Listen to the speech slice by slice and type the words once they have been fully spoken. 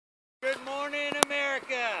morning,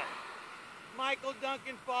 America. Michael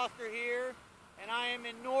Duncan Foster here, and I am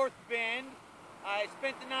in North Bend. I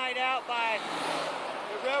spent the night out by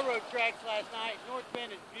the railroad tracks last night. North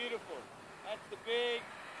Bend is beautiful. That's the big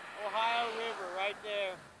Ohio River right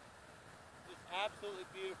there. Just absolutely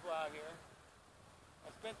beautiful out here.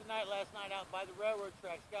 I spent the night last night out by the railroad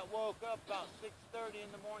tracks. Got woke up about 6:30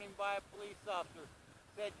 in the morning by a police officer.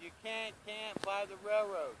 Said you can't camp by the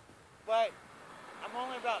railroad. But I'm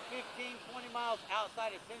only about 15, 20 miles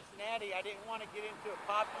outside of Cincinnati. I didn't want to get into a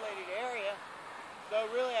populated area. So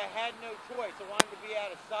really I had no choice. I wanted to be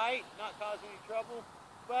out of sight, not cause any trouble.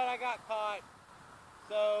 But I got caught.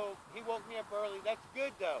 So he woke me up early. That's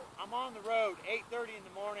good though. I'm on the road, 8:30 in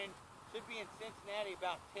the morning. Should be in Cincinnati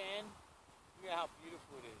about 10. Look at how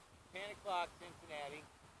beautiful it is. 10 o'clock Cincinnati.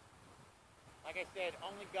 Like I said,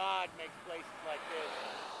 only God makes places like this.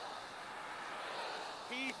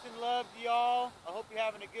 Peace and love to y'all. I hope you're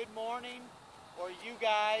having a good morning. Or you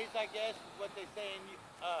guys, I guess, is what they say in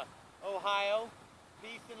Ohio.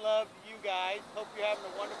 Peace and love to you guys. Hope you're having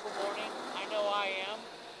a wonderful morning. I know I am.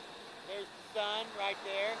 There's the sun right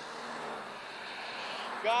there.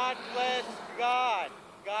 God bless God.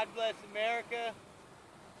 God bless America.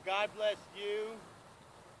 God bless you.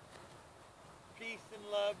 Peace and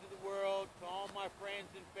love to the world, to all my friends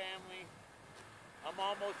and family. I'm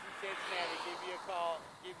almost in Cincinnati. Give you a call.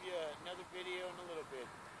 Give you another video in a little bit.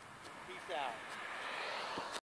 Peace out.